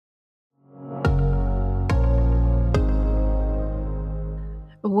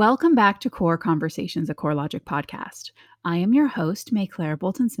Welcome back to Core Conversations, a CoreLogic podcast. I am your host, May Claire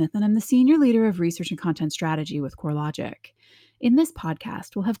Bolton Smith, and I'm the Senior Leader of Research and Content Strategy with CoreLogic. In this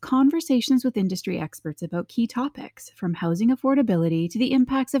podcast, we'll have conversations with industry experts about key topics, from housing affordability to the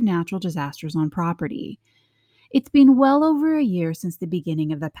impacts of natural disasters on property. It's been well over a year since the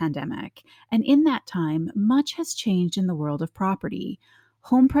beginning of the pandemic, and in that time, much has changed in the world of property.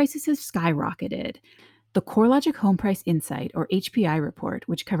 Home prices have skyrocketed. The CoreLogic Home Price Insight, or HPI report,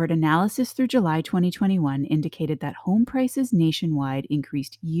 which covered analysis through July 2021, indicated that home prices nationwide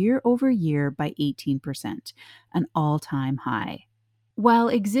increased year over year by 18%, an all-time high. While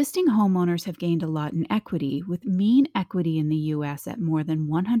existing homeowners have gained a lot in equity, with mean equity in the U.S. at more than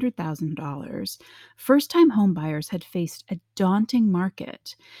 $100,000, first-time homebuyers had faced a daunting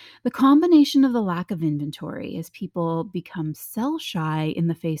market. The combination of the lack of inventory as people become sell-shy in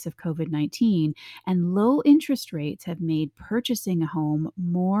the face of COVID-19 and low interest rates have made purchasing a home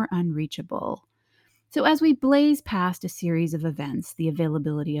more unreachable. So, as we blaze past a series of events, the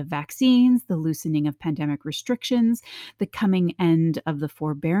availability of vaccines, the loosening of pandemic restrictions, the coming end of the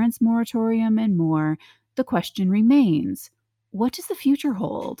forbearance moratorium, and more, the question remains, what does the future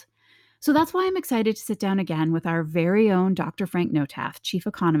hold? So that's why I'm excited to sit down again with our very own Dr. Frank Notath, Chief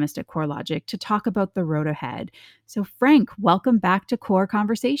Economist at CoreLogic, to talk about the road ahead. So, Frank, welcome back to Core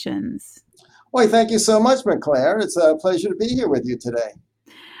Conversations. Well, thank you so much, Claire. It's a pleasure to be here with you today.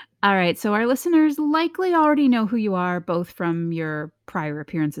 All right, so our listeners likely already know who you are, both from your prior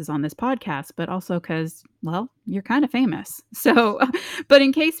appearances on this podcast, but also because, well, you're kind of famous. So, but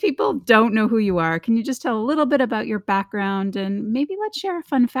in case people don't know who you are, can you just tell a little bit about your background and maybe let's share a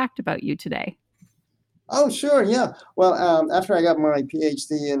fun fact about you today? Oh, sure, yeah. Well, after I got my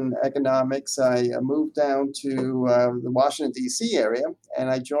PhD in economics, I moved down to the Washington, D.C. area, and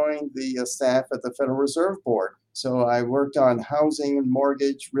I joined the staff at the Federal Reserve Board. So I worked on housing and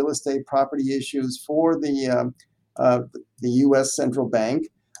mortgage, real estate property issues for the U.S. Central Bank,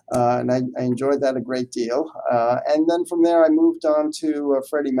 and I enjoyed that a great deal. And then from there, I moved on to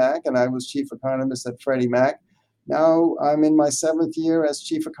Freddie Mac, and I was chief economist at Freddie Mac. Now I'm in my 7th year as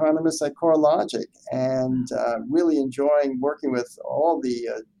chief economist at CoreLogic, and really enjoying working with all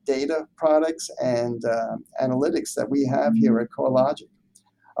the data products and analytics that we have here at CoreLogic.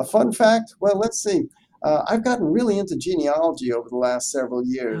 A fun fact, well, let's see. I've gotten really into genealogy over the last several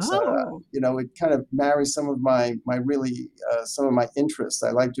years. Oh. It kind of marries some of my some of my interests.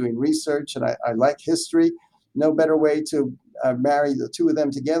 I like doing research and I like history. No better way to marry the two of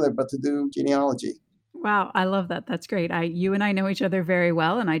them together but to do genealogy. Wow, I love that. That's great. You and I know each other very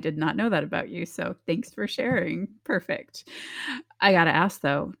well, and I did not know that about you. So thanks for sharing. Perfect. I got to ask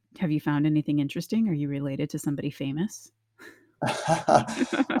though, have you found anything interesting? Are you related to somebody famous?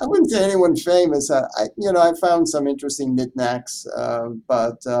 I wouldn't say anyone famous. I found some interesting knickknacks,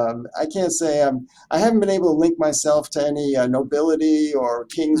 but I can't say I haven't been able to link myself to any nobility or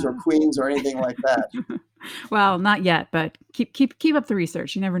kings or queens or anything like that. Well, not yet, but keep up the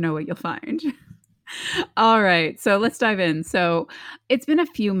research. You never know what you'll find. All right, so let's dive in. So it's been a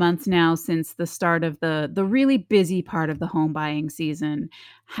few months now since the start of the really busy part of the home buying season.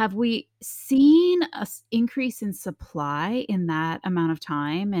 Have we seen an increase in supply in that amount of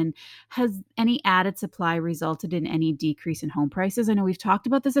time? And has any added supply resulted in any decrease in home prices? I know we've talked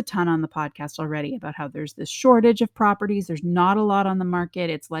about this a ton on the podcast already about how there's this shortage of properties. There's not a lot on the market.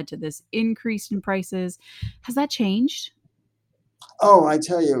 It's led to this increase in prices. Has that changed? Oh, I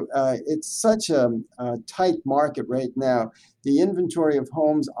tell you, it's such a tight market right now. The inventory of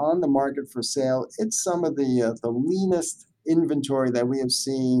homes on the market for sale, it's some of the leanest inventory that we have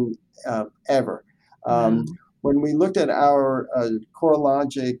seen ever. Wow. When we looked at our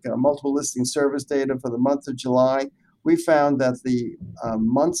CoreLogic multiple listing service data for the month of July, we found that the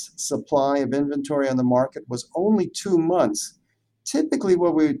month's supply of inventory on the market was only 2 months. Typically,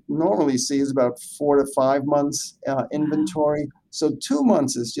 what we normally see is about 4 to 5 months inventory. So 2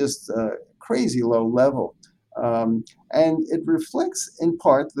 months is just a crazy low level. And it reflects in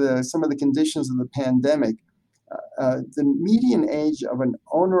part some of the conditions of the pandemic. The median age of an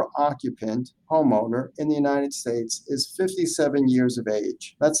owner-occupant homeowner in the United States is 57 years of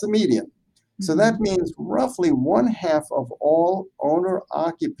age. That's the median. So that means roughly 1/2 of all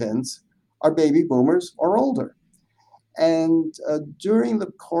owner-occupants are baby boomers or older. And during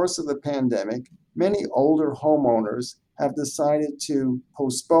the course of the pandemic, many older homeowners have decided to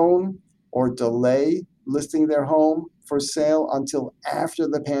postpone or delay listing their home for sale until after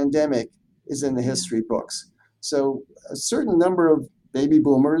the pandemic is in the history books. So a certain number of baby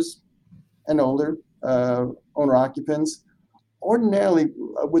boomers and older owner occupants ordinarily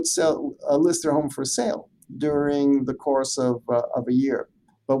would list their home for sale during the course of a year.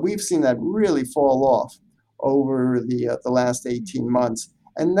 but we've seen that really fall off over the last 18 months.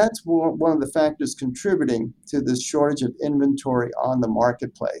 And that's one of the factors contributing to this shortage of inventory on the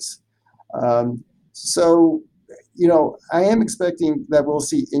marketplace. Um, so, I am expecting that we'll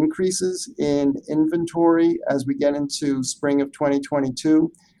see increases in inventory as we get into spring of 2022,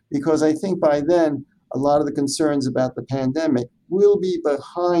 because I think by then, a lot of the concerns about the pandemic will be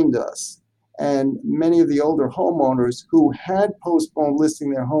behind us. And many of the older homeowners who had postponed listing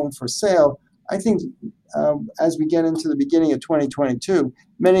their home for sale, I think as we get into the beginning of 2022,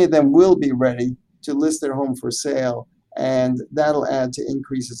 many of them will be ready to list their home for sale, and that'll add to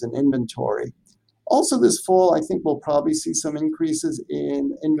increases in inventory. Also, this fall, I think we'll probably see some increases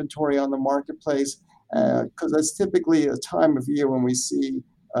in inventory on the marketplace, because that's typically a time of year when we see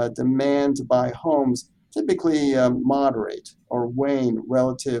demand to buy homes typically moderate or wane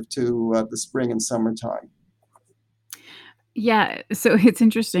relative to the spring and summertime. Yeah, so it's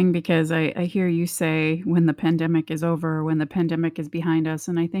interesting because I hear you say when the pandemic is over, when the pandemic is behind us,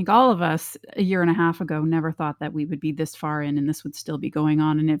 and I think all of us a year and a half ago never thought that we would be this far in and this would still be going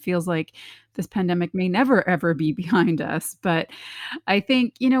on, and it feels like this pandemic may never ever be behind us, but I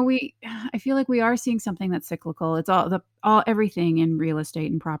think, I feel like we are seeing something that's cyclical. It's all everything in real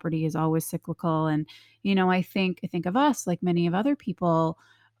estate and property is always cyclical, and, I think of us like many of other people.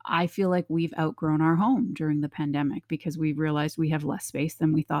 I feel like we've outgrown our home during the pandemic because we realized we have less space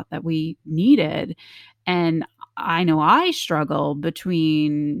than we thought that we needed. And I know I struggle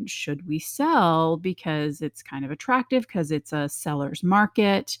between should we sell because it's kind of attractive because it's a seller's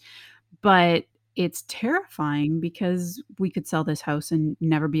market, but it's terrifying because we could sell this house and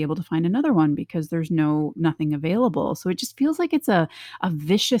never be able to find another one because there's nothing available. So it just feels like it's a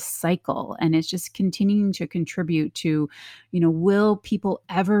vicious cycle, and it's just continuing to contribute to, will people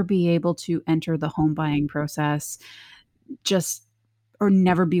ever be able to enter the home buying process just or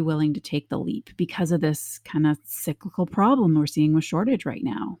never be willing to take the leap because of this kind of cyclical problem we're seeing with shortage right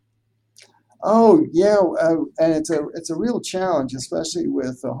now? Oh yeah, and it's a real challenge, especially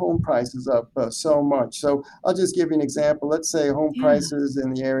with home prices up so much. So I'll just give you an example. Let's say home Yeah. prices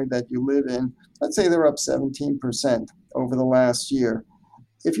in the area that you live in, let's say they're up 17% over the last year.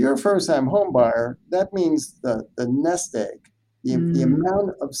 If you're a first-time home buyer, that means the nest egg, the Mm,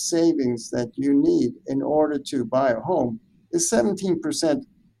 amount of savings that you need in order to buy a home is 17%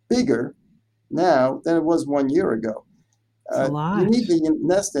 bigger now than it was 1 year ago. it's a You lot. need the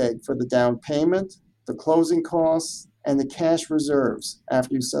nest egg for the down payment, the closing costs, and the cash reserves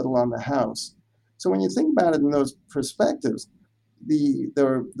after you settle on the house. So when you think about it in those perspectives, the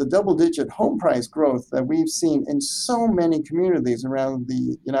double-digit home price growth that we've seen in so many communities around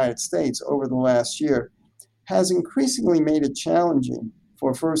the United States over the last year has increasingly made it challenging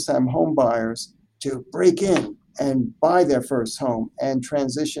for first-time home buyers to break in and buy their first home and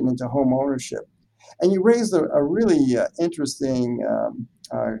transition into home ownership. And you raised a really interesting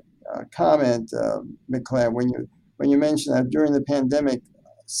comment, McClare, when you mentioned that during the pandemic,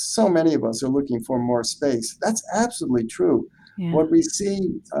 so many of us are looking for more space. That's absolutely true. Yeah. What we see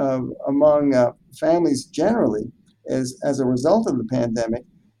among families generally is, as a result of the pandemic,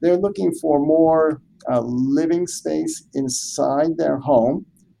 they're looking for more living space inside their home,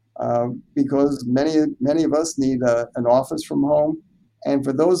 because many of us need an office from home, and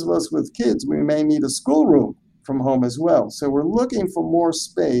for those of us with kids, we may need a schoolroom from home as well. So we're looking for more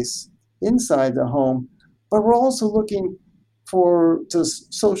space inside the home, but we're also looking to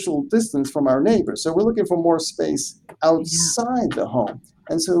social distance from our neighbors. So we're looking for more space Yeah. outside the home.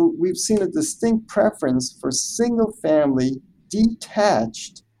 And so we've seen a distinct preference for single family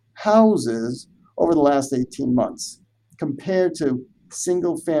detached houses over the last 18 months compared to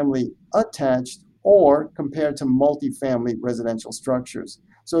single family attached or compared to multifamily residential structures.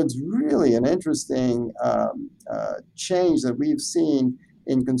 So it's really an interesting change that we've seen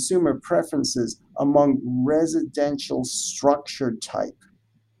in consumer preferences among residential structure type.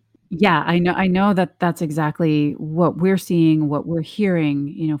 Yeah, I know that that's exactly what we're seeing, what we're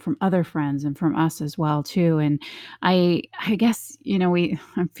hearing, from other friends and from us as well too, and I guess, I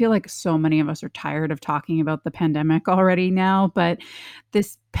feel like so many of us are tired of talking about the pandemic already now, but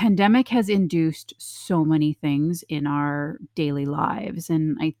this pandemic has induced so many things in our daily lives,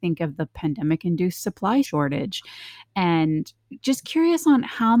 and I think of the pandemic-induced supply shortage, and just curious on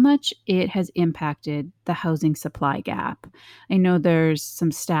how much it has impacted the housing supply gap. I know there's some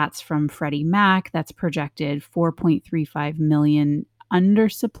stats from Freddie Mac that's projected 4.35 million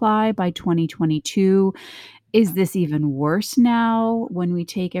undersupply by 2022. Is this even worse now when we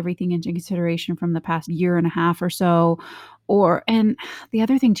take everything into consideration from the past year and a half or so? And the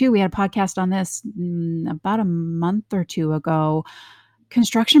other thing too, we had a podcast on this about a month or two ago.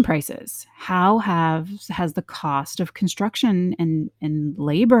 construction prices. How has the cost of construction and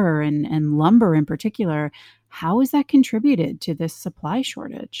labor and lumber in particular, how has that contributed to this supply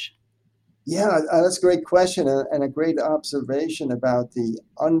shortage? Yeah, that's a great question and a great observation about the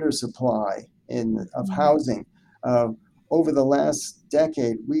undersupply of Mm. housing. Uh, Over the last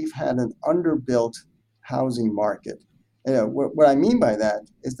decade, we've had an underbuilt housing market. What I mean by that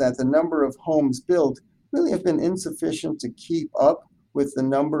is that the number of homes built really have been insufficient to keep up with the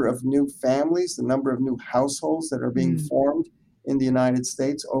number of new families, the number of new households that are being Mm. formed in the United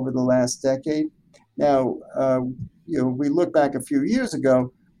States over the last decade. Now, we look back a few years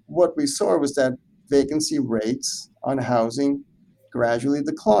ago, what we saw was that vacancy rates on housing gradually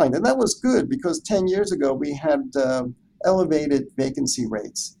declined. And that was good because 10 years ago we had elevated vacancy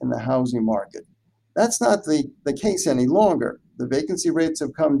rates in the housing market. That's not the case any longer. The vacancy rates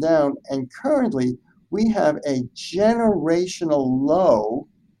have come down, and currently we have a generational low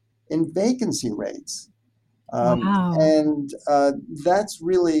in vacancy rates. Um, Wow. and that's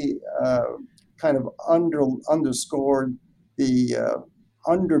really kind of underscored the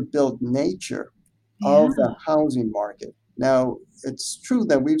underbuilt nature Yeah. of the housing market. Now, it's true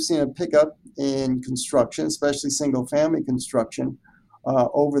that we've seen a pickup in construction, especially single family construction,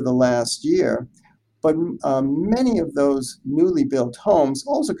 over the last year. But many of those newly built homes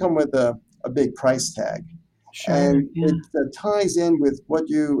also come with a big price tag. Sure. And Yeah. it ties in with what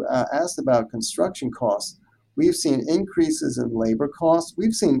you asked about construction costs. We've seen increases in labor costs.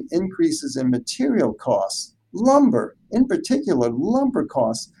 We've seen increases in material costs. Lumber, in particular, lumber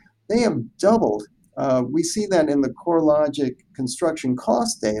costs, they have doubled. We see that in the CoreLogic construction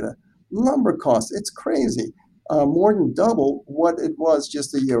cost data. Lumber costs, it's crazy, more than double what it was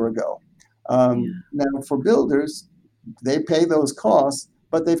just a year ago. Yeah. Now, for builders, they pay those costs,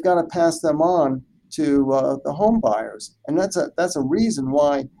 but they've got to pass them on to the home buyers, and that's a reason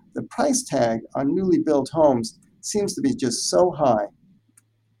why the price tag on newly built homes seems to be just so high.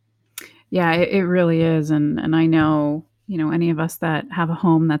 Yeah, it really is, and I know, any of us that have a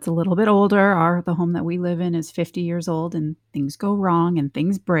home that's a little bit older, the home that we live in is 50 years old, and things go wrong and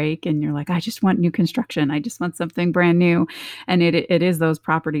things break, and you're like, "I just want new construction. I just want something brand new." And it is those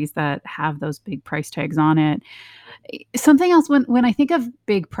properties that have those big price tags on it. Something else when I think of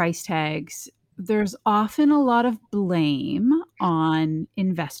big price tags, there's often a lot of blame on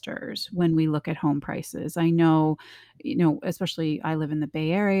investors when we look at home prices. I know, especially I live in the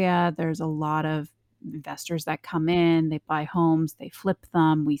Bay Area, there's a lot of investors that come in, they buy homes, they flip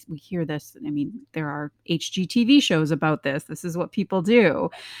them. We hear this. I mean, there are HGTV shows about this. This is what people do.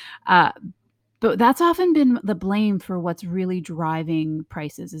 Uh, but that's often been the blame for what's really driving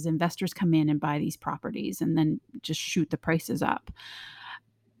prices is investors come in and buy these properties and then just shoot the prices up.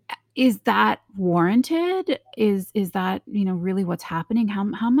 Is that warranted? Is that, really what's happening?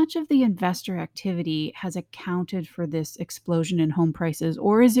 How much of the investor activity has accounted for this explosion in home prices,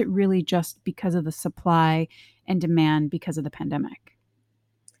 or is it really just because of the supply and demand because of the pandemic?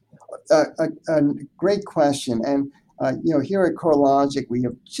 A great question, and here at CoreLogic, we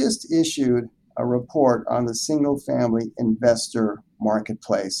have just issued a report on the single-family investor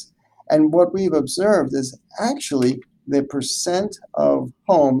marketplace, and what we've observed is actually the percent of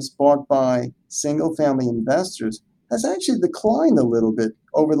homes bought by single-family investors has actually declined a little bit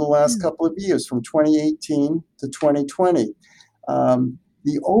over the last Hmm. couple of years, from 2018 to 2020.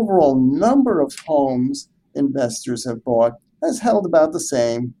 The overall number of homes investors have bought has held about the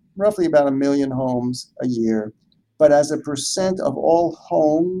same, roughly about a million homes a year. But as a percent of all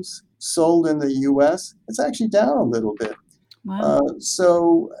homes sold in the US, it's actually down a little bit. Wow.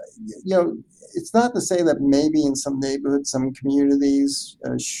 So, you know, it's not to say that maybe in some neighborhoods, some communities,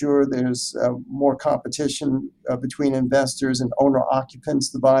 sure, there's more competition between investors and owner occupants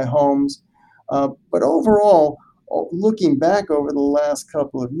to buy homes. But overall, looking back over the last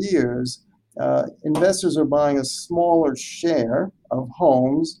couple of years, investors are buying a smaller share of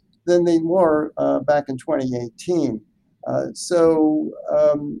homes than they were back in 2018. I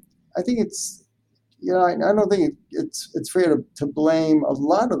think I don't think it's fair to blame a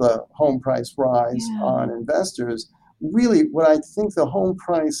lot of the home price rise Yeah. on investors. Really, what I think the home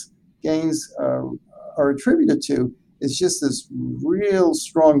price gains are attributed to is just this real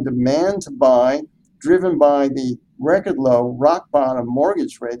strong demand to buy, driven by the record low, rock bottom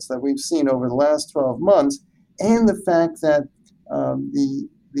mortgage rates that we've seen over the last 12 months, and the fact that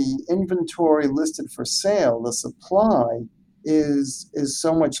the inventory listed for sale, the supply, is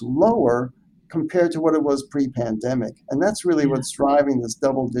so much lower compared to what it was pre-pandemic. And that's really Yeah. what's driving this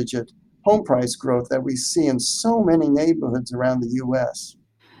double-digit home price growth that we see in so many neighborhoods around the US.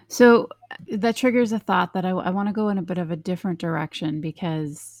 So that triggers a thought that I want to go in a bit of a different direction,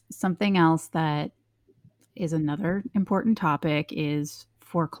 because something else that is another important topic is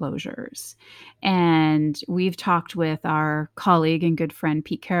foreclosures. And we've talked with our colleague and good friend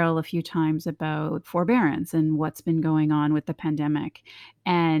Pete Carroll a few times about forbearance and what's been going on with the pandemic.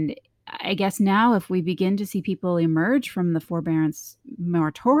 And I guess now, if we begin to see people emerge from the forbearance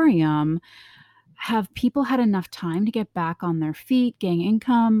moratorium, have people had enough time to get back on their feet, gain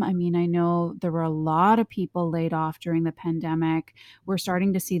income? I mean, I know there were a lot of people laid off during the pandemic. We're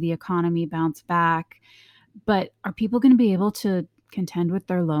starting to see the economy bounce back, but are people going to be able to contend with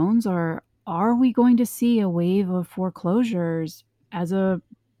their loans, or are we going to see a wave of foreclosures as a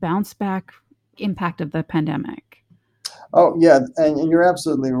bounce back impact of the pandemic? Oh, yeah, and you're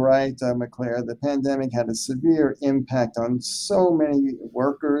absolutely right, McClare. The pandemic had a severe impact on so many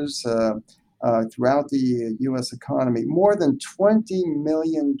workers throughout the U.S. economy. More than 20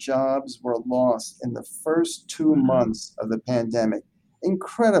 million jobs were lost in the first two Wow. months of the pandemic.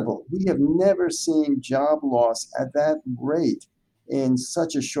 Incredible. We have never seen job loss at that rate in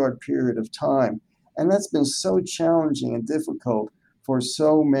such a short period of time. And that's been so challenging and difficult for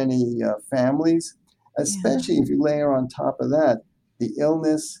so many families, Yeah. especially if you layer on top of that the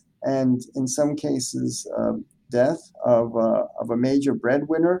illness and, in some cases, death of a major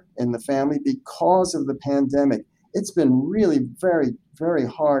breadwinner in the family because of the pandemic. It's been really very, very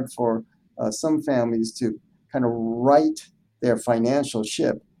hard for some families to kind of right their financial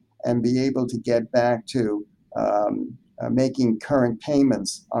ship and be able to get back to making current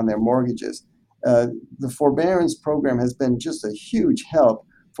payments on their mortgages. Uh, the forbearance program has been just a huge help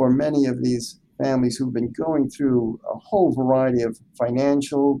for many of these families who've been going through a whole variety of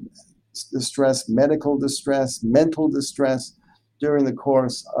financial distress, medical distress, mental distress during the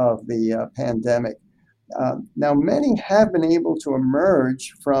course of the pandemic. Now, many have been able to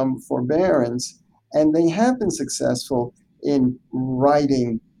emerge from forbearance, and they have been successful in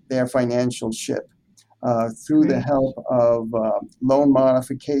righting their financial ship through the Great. help of loan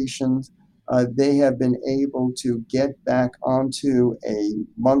modifications. They have been able to get back onto a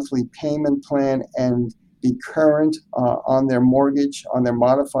monthly payment plan and be current on their mortgage, on their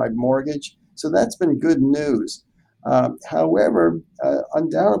modified mortgage. So that's been good news. However,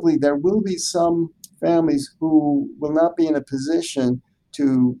 undoubtedly, there will be some families who will not be in a position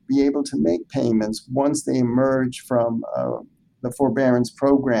to be able to make payments once they emerge from the forbearance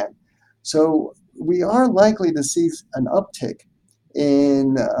program. So we are likely to see an uptick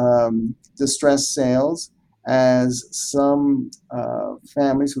in distressed sales as some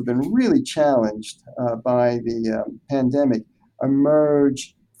families who've been really challenged by the pandemic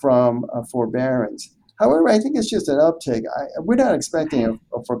emerge from forbearance. However, I think it's just an uptick. We're not expecting Okay.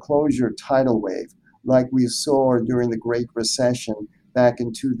 a foreclosure tidal wave like we saw during the Great Recession back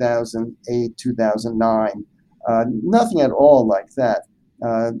in 2008, 2009. Nothing at all like that.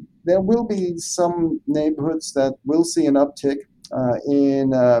 There will be some neighborhoods that will see an uptick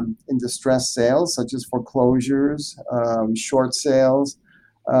in distressed sales, such as foreclosures, short sales,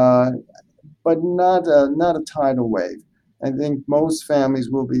 uh, but not a tidal wave. I think most families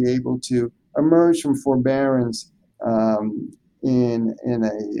will be able to emerge from forbearance in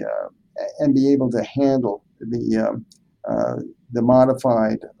a and be able to handle the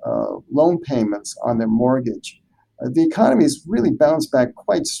modified loan payments on their mortgage. The economy has really bounced back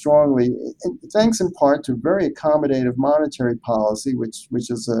quite strongly, thanks in part to very accommodative monetary policy, which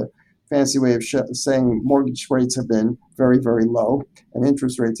is a fancy way of saying mortgage rates have been very, very low and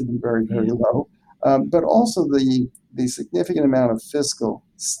interest rates have been very, very Yeah. low. But also the significant amount of fiscal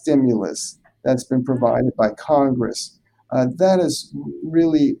stimulus that's been provided by Congress. That has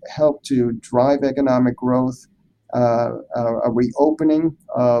really helped to drive economic growth, a reopening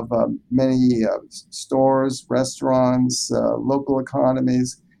of many stores, restaurants, local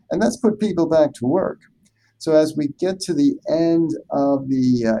economies, and that's put people back to work. So as we get to the end of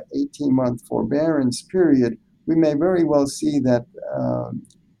the 18-month forbearance period, we may very well see that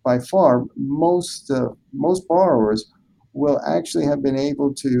by far most borrowers will actually have been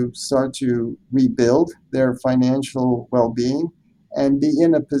able to start to rebuild their financial well-being and be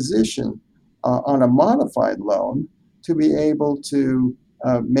in a position on a modified loan to be able to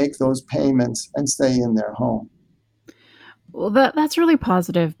make those payments and stay in their home. Well, that's really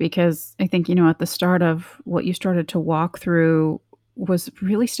positive, because I think, at the start of what you started to walk through was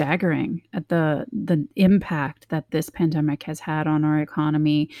really staggering at the impact that this pandemic has had on our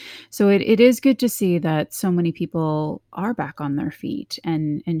economy. So it is good to see that so many people are back on their feet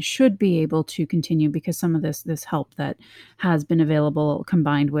and should be able to continue, because some of this help that has been available,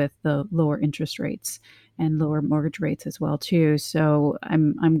 combined with the lower interest rates and lower mortgage rates as well too. So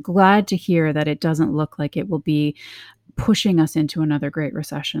I'm glad to hear that it doesn't look like it will be pushing us into another great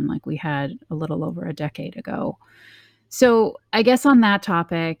recession like we had a little over a decade ago. So I guess on that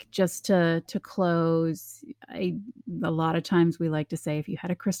topic, just to close, a lot of times we like to say, if you had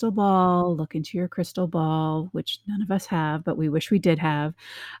a crystal ball, look into your crystal ball, which none of us have, but we wish we did have.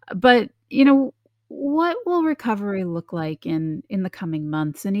 But what will recovery look like in the coming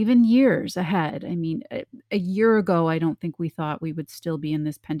months and even years ahead? I mean, a year ago, I don't think we thought we would still be in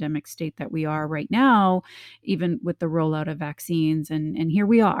this pandemic state that we are right now, even with the rollout of vaccines, and here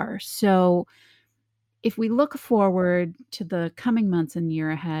we are. So if we look forward to the coming months and year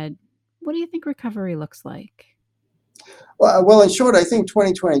ahead, what do you think recovery looks like? Well, in short, I think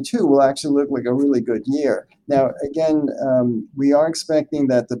 2022 will actually look like a really good year. Now, again, we are expecting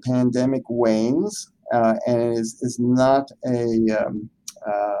that the pandemic wanes and is not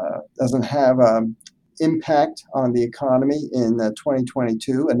doesn't have an impact on the economy in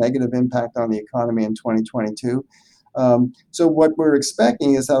 2022, a negative impact on the economy in 2022. So what we're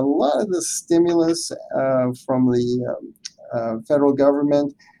expecting is that a lot of the stimulus from the federal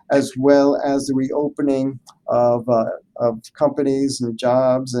government, as well as the reopening of companies and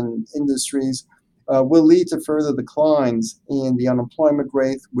jobs and industries, will lead to further declines in the unemployment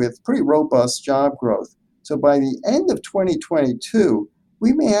rate with pretty robust job growth. So by the end of 2022,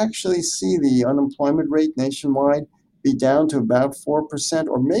 we may actually see the unemployment rate nationwide be down to about 4%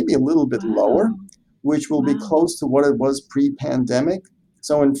 or maybe a little bit lower, which will be close to what it was pre-pandemic.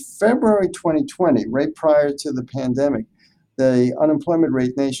 So in February 2020, right prior to the pandemic, the unemployment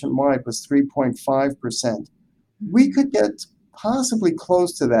rate nationwide was 3.5%. We could get possibly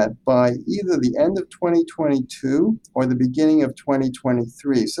close to that by either the end of 2022 or the beginning of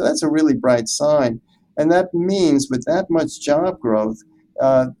 2023. So that's a really bright sign. And that means with that much job growth,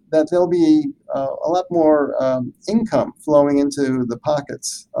 that there'll be a lot more income flowing into the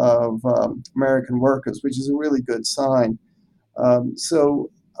pockets of American workers, which is a really good sign. So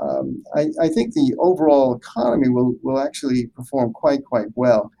I think the overall economy will actually perform quite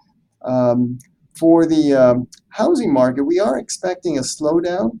well. For the housing market, we are expecting a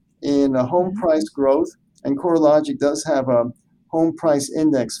slowdown in home price growth, and CoreLogic does have a home price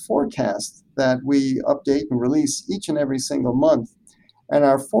index forecast that we update and release each and every single month. And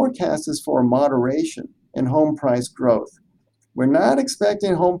our forecast is for a moderation in home price growth. We're not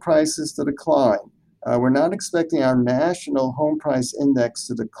expecting home prices to decline. We're not expecting our national home price index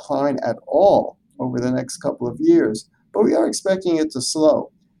to decline at all over the next couple of years, but we are expecting it to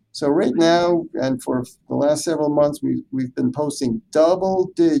slow. So right now, and for the last several months, we've been posting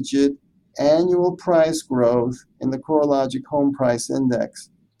double-digit annual price growth in the CoreLogic Home Price Index.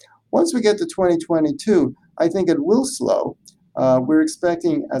 Once we get to 2022, I think it will slow. We're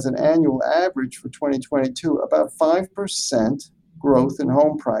expecting as an annual average for 2022 about 5% growth in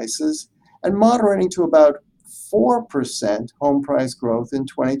home prices and moderating to about 4% home price growth in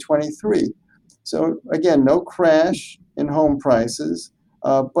 2023. So again, no crash in home prices,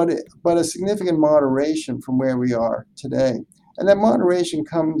 but a significant moderation from where we are today. And that moderation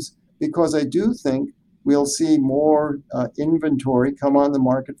comes because I do think we'll see more inventory come on the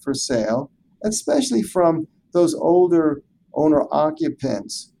market for sale, especially from those older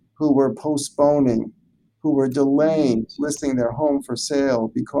owner-occupants who were postponing, who were delaying listing their home for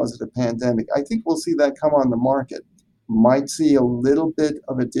sale because of the pandemic. I think we'll see that come on the market. Might see a little bit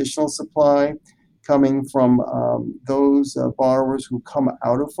of additional supply coming from those borrowers who come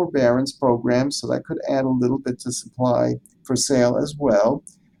out of forbearance programs, so that could add a little bit to supply for sale as well.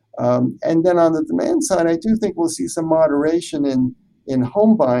 And then on the demand side, I do think we'll see some moderation in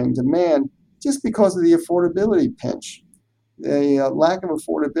home buying demand just because of the affordability pinch. The lack of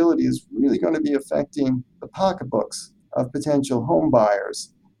affordability is really going to be affecting the pocketbooks of potential home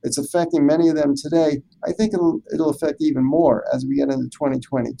buyers. It's affecting many of them today. I think it'll affect even more as we get into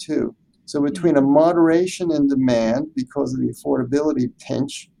 2022. So between a moderation in demand because of the affordability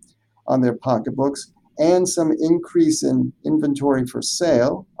pinch on their pocketbooks and some increase in inventory for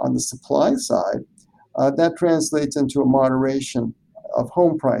sale on the supply side, that translates into a moderation of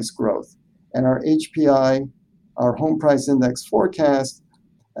home price growth. And our HPI, our home price index forecast,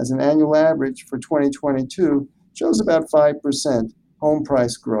 as an annual average for 2022, shows about 5% home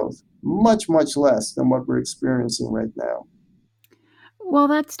price growth, much less than what we're experiencing right now. Well,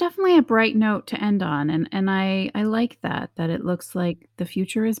 that's definitely a bright note to end on, and I like that it looks like the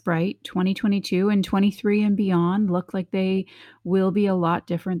future is bright. 2022 and 23 and beyond look like they will be a lot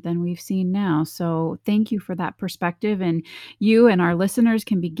different than we've seen now. So, thank you for that perspective, and you and our listeners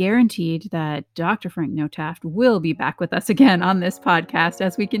can be guaranteed that Dr. Frank Notaft will be back with us again on this podcast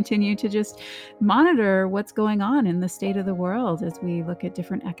as we continue to just monitor what's going on in the state of the world as we look at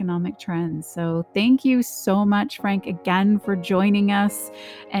different economic trends. So, thank you so much, Frank, again for joining us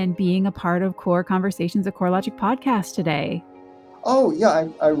and being a part of Core Conversations, a CoreLogic podcast today. Oh, yeah,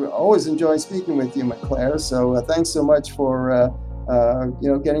 I always enjoy speaking with you, Claire. So thanks so much for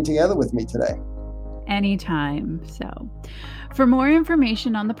getting together with me today. Anytime. So, for more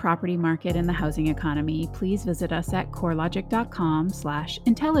information on the property market and the housing economy, please visit us at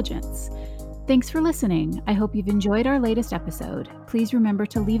corelogic.com/intelligence. Thanks for listening. I hope you've enjoyed our latest episode. Please remember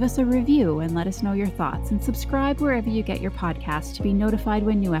to leave us a review and let us know your thoughts, and subscribe wherever you get your podcasts to be notified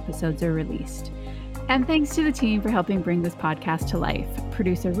when new episodes are released. And thanks to the team for helping bring this podcast to life.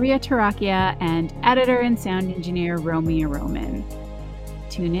 Producer Ria Tarakia and editor and sound engineer Romeo Roman.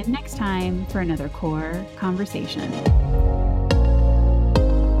 Tune in next time for another Core Conversation.